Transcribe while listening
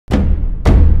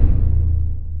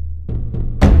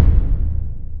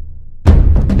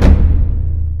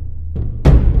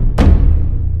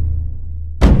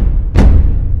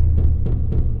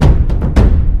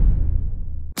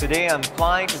today I'm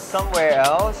flying to somewhere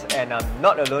else and I'm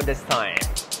not alone this time.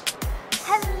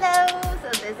 Hello, so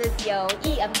this is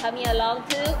Youyi. I'm coming along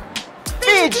to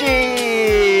Fiji!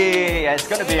 Yeah, it's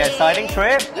going to be an exciting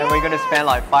trip and we're going to spend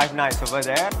like 5 nights over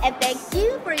there. And thank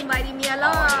you for inviting me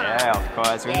along. Oh, yeah, of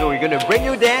course. So we're going to bring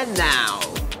you there now.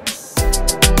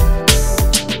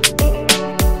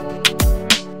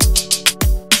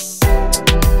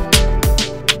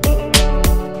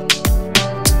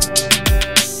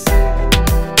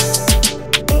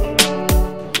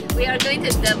 We are going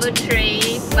to Double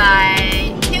Tree by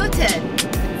Hilton.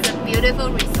 It's a beautiful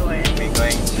resort. We're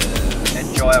going to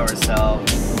enjoy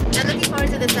ourselves. I'm looking forward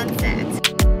to the sunset.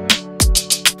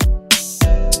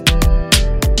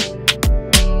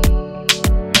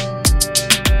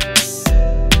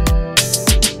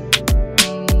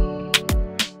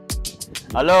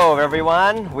 Hello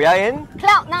everyone, we are in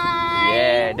Cloud 9!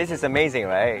 Yeah, this is amazing,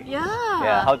 right? Yeah.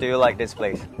 Yeah, how do you like this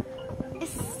place?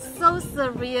 It's so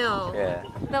surreal. Yeah.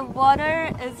 The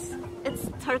water it's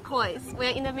turquoise. We're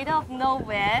in the middle of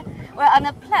nowhere. We're on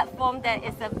a platform that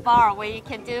is a bar where you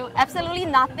can do absolutely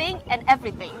nothing and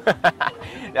everything.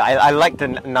 I like the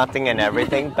nothing and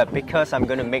everything, but because I'm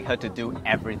going to make her to do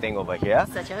everything over here.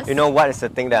 Such as? You know what is the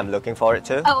thing that I'm looking forward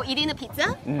to? Oh, eating the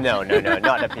pizza? No,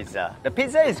 not the pizza. The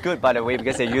pizza is good, by the way,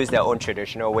 because they use their own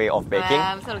traditional way of baking.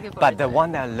 I'm so looking forward But to the it.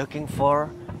 one that I'm looking for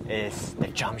is the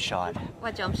jump shot.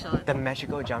 What jump shot? The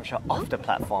magical jump shot off the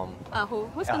platform.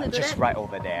 Who's going to do just that? right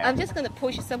over there. I'm just going to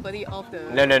push somebody off the...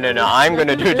 No, I'm going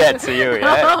to do that to you,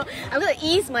 yeah? I'm going to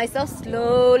ease myself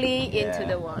slowly into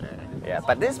the water. Yeah,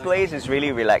 but this place is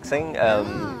really relaxing.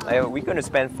 We're going to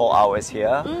spend 4 hours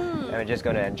here and we're just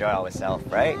going to enjoy ourselves,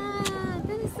 right? Ah,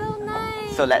 that is so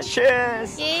nice. So let's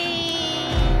cheers! Yay!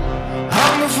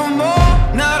 Hunger for more,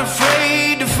 not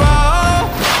afraid to fall.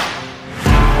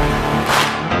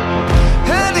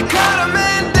 Had to cut a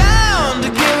man down to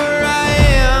get where I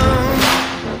am.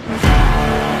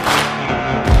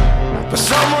 But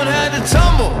someone had to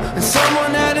tumble and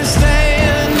someone had to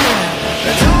stand.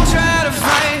 And don't try to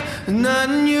fight, there's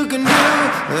nothing you can do.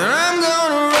 And I'm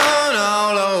gonna run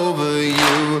all over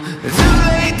you. It's too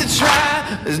late to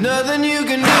try, there's nothing you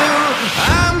can do.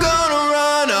 I'm gonna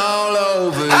run all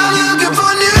over you. I'm looking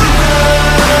for new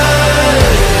blood.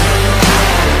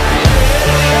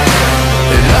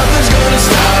 And nothing's gonna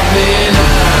stop me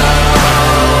now.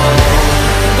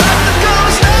 Nothing's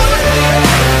gonna stop me.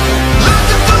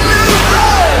 Looking for new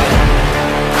blood.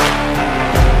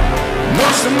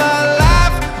 Most of my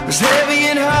life was heavy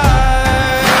and hard.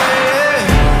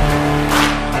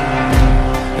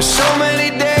 So many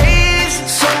days,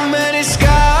 so many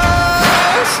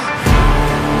scars.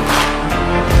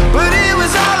 But it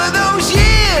was all of those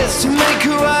years to make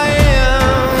who I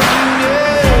am,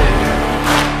 yeah.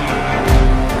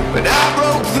 But I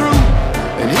broke through,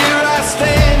 and here I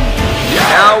stand.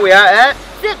 Now we are at...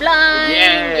 Zip line!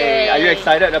 Yay! Are you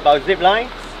excited about zip line?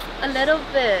 A little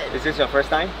bit. Is this your first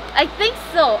time? I think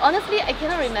so. Honestly, I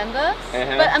cannot remember.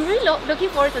 But I'm really looking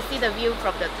forward to see the view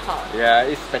from the top. Yeah,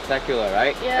 it's spectacular,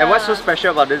 right? Yeah. And what's so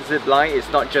special about this zip line is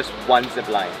not just one zip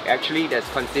line. Actually, this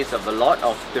consists of a lot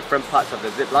of different parts of the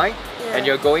zip line, and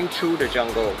you're going through the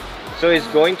jungle. So it's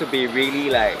going to be really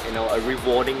like, you know, a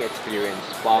rewarding experience.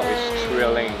 Wow, it's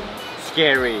thrilling,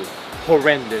 scary,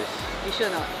 horrendous. You sure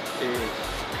not? It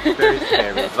is very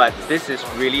scary, but this is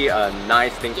really a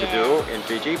nice thing to do in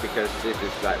Fiji because this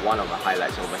is like one of the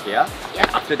highlights over here. Yes.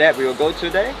 And after that, we will go to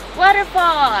the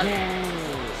Waterfall! Yay!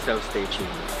 So stay tuned.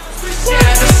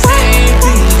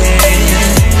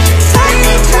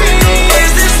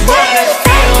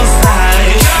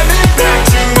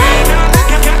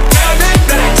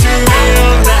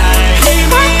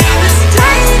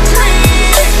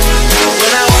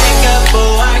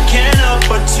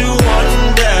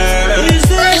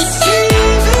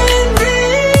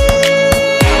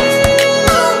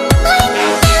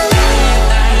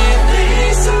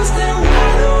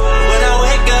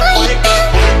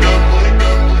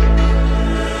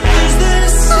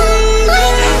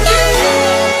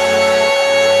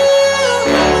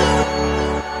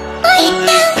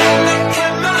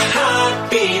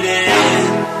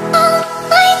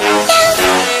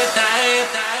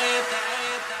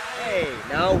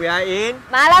 We are in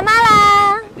Mala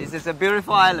Mala! This is a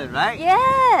beautiful island, right?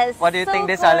 Yes! What do you think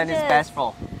this island is best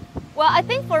for? Well, I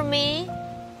think for me,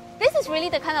 this is really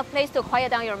the kind of place to quiet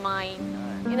down your mind.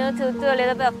 You know, to do a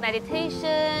little bit of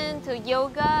meditation, to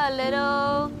yoga a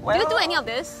little. Well, do you do any of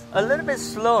this? A little bit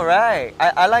slow, right?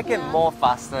 I like it more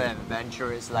faster and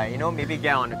adventurous. Like, you know, maybe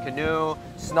get on a canoe,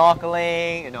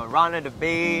 snorkeling, you know, run at the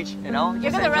beach, you know.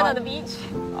 You're gonna run on the beach?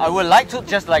 I would like to,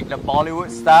 just like the Bollywood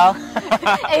style.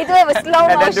 And you do it with slow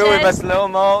motion. And then do it with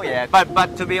slow-mo, yeah.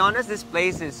 But to be honest, this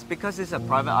place is, because it's a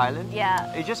private island,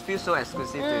 yeah, it just feels so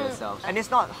exclusive to yourself. And it's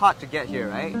not hard to get here,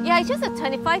 right? Yeah, it's just a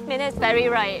 25 minutes ferry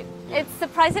ride. It's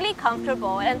surprisingly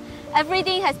comfortable and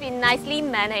everything has been nicely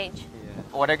managed. Yeah.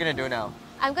 What are you gonna do now?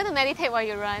 I'm gonna meditate while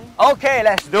you run. Okay,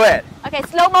 let's do it. Okay,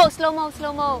 slow-mo, slow-mo,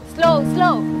 slow-mo, slow,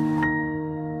 slow.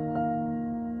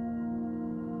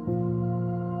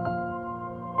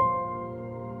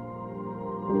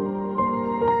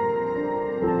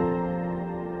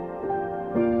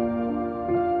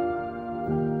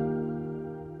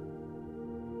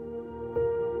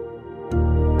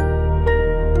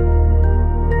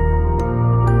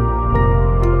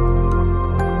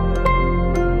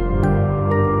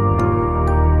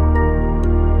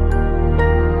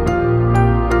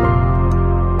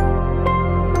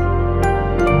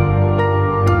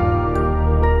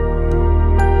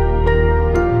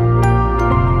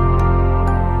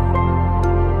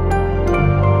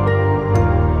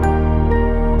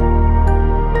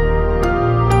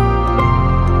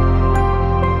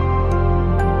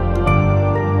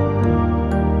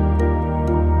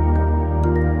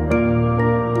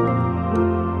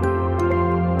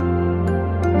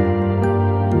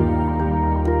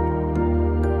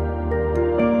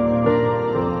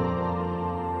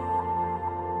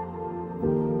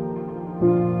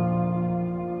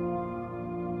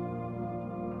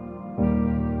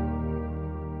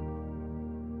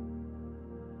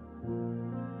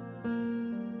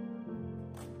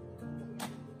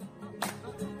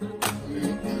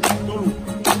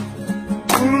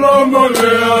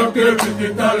 Malea que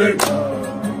visitalena,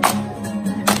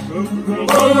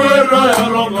 Rovera ya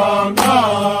longanga,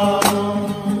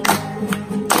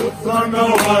 Usana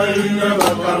wainga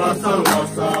la kalasa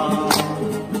wasa,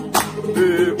 Ni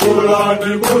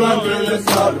bula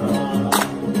kelesana,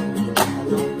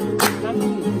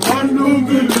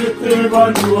 Manungi lite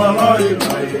banjua lai,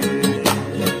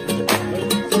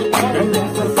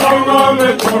 Sanga me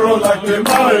koro la ke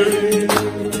mai,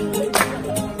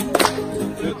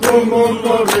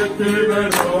 Mundo vive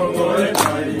no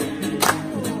hay,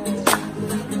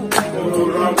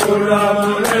 Mura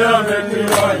mulea me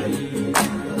tirai,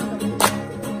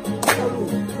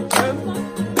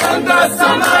 Anda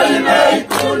sana ine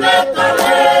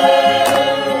kunetale,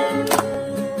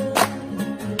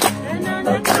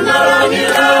 Narani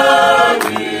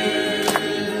rani,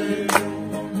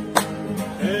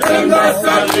 Anda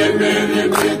salimini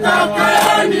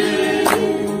mitakayani.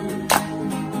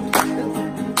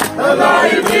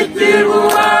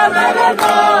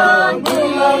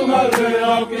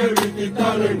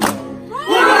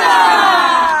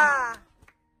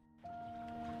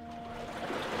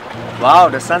 Wow,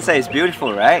 the sunset is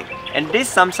beautiful, right? And this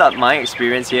sums up my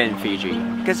experience here in Fiji,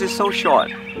 because it's so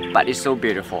short, but it's so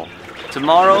beautiful.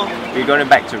 Tomorrow, we're going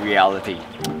back to reality.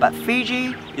 But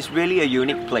Fiji is really a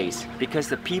unique place because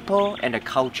the people and the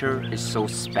culture is so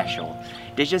special.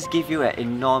 They just give you an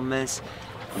enormous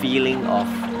feeling of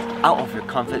out of your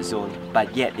comfort zone,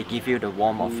 but yet they give you the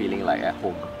warmth of feeling like at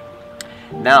home.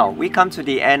 Now, we come to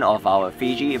the end of our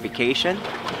Fiji vacation.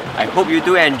 I hope you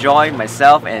do enjoy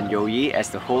myself and Youyi as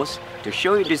the host to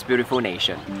show you this beautiful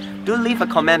nation. Do leave a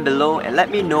comment below and let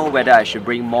me know whether I should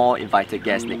bring more invited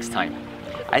guests next time.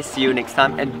 I see you next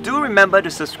time, and do remember to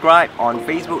subscribe on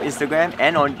Facebook, Instagram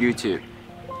and on YouTube.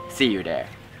 See you there.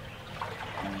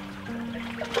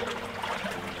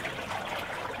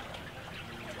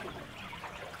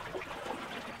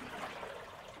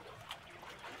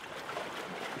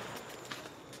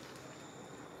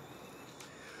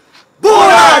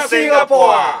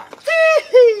 Singapore!